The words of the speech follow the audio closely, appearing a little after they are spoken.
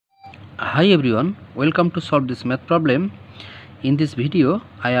Hi everyone, welcome to solve this math problem. In this video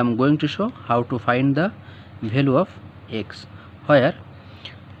I am going to show how to find the value of x, where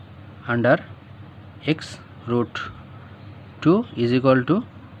under x root 2 is equal to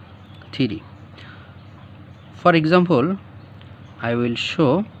 3. For example, I will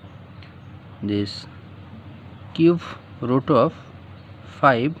show this cube root of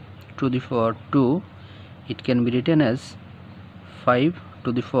 5 to the power 2. It can be written as 5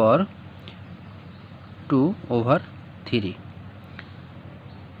 to the power 2 over 3.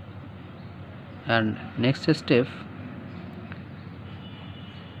 And next step,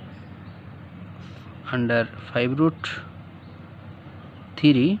 under 5 root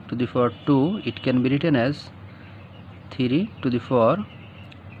 3 to the power 2, it can be written as 3 to the power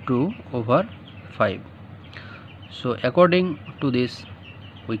 2 over 5. So according to this,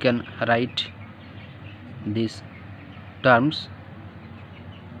 we can write these terms: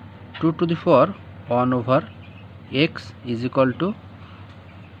 2 to the power 1 over x is equal to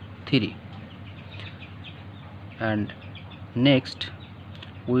 3. And next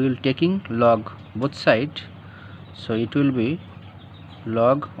we will taking log both sides, so it will be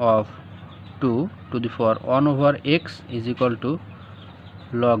log of 2 to the power 1 over x is equal to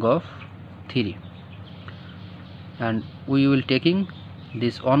log of 3. And we will taking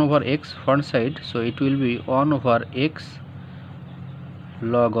this 1 over x front side, so it will be 1 over x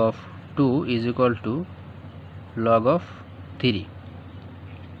log of 2 is equal to log of 3.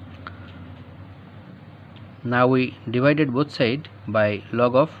 Now we divided both sides by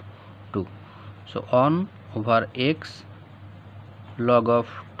log of 2, so 1 over x log of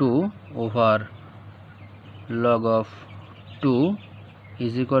 2 over log of 2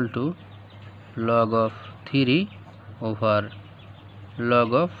 is equal to log of 3 over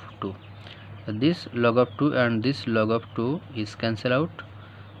log of 2. This log of 2 and this log of 2 is cancel out,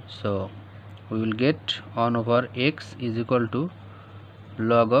 so we will get 1 over x is equal to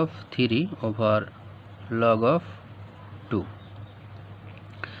log of 3 over log of 2.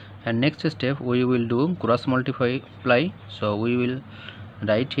 And next step we will do cross multiply, so we will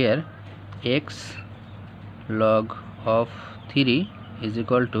write here x log of 3 is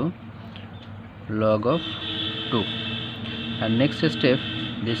equal to log of 2. And next step,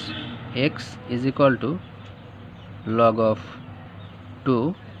 this x is equal to log of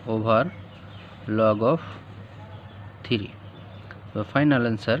 2 over log of 3. The final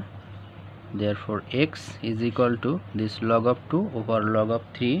answer, therefore x is equal to this log of 2 over log of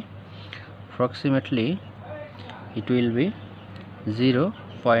 3. Approximately it will be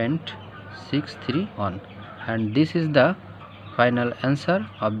 0.631, and this is the final answer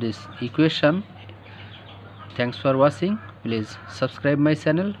of this equation. Thanks for watching. Please subscribe my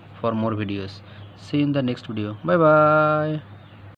channel for more videos. See you in the next video. Bye bye.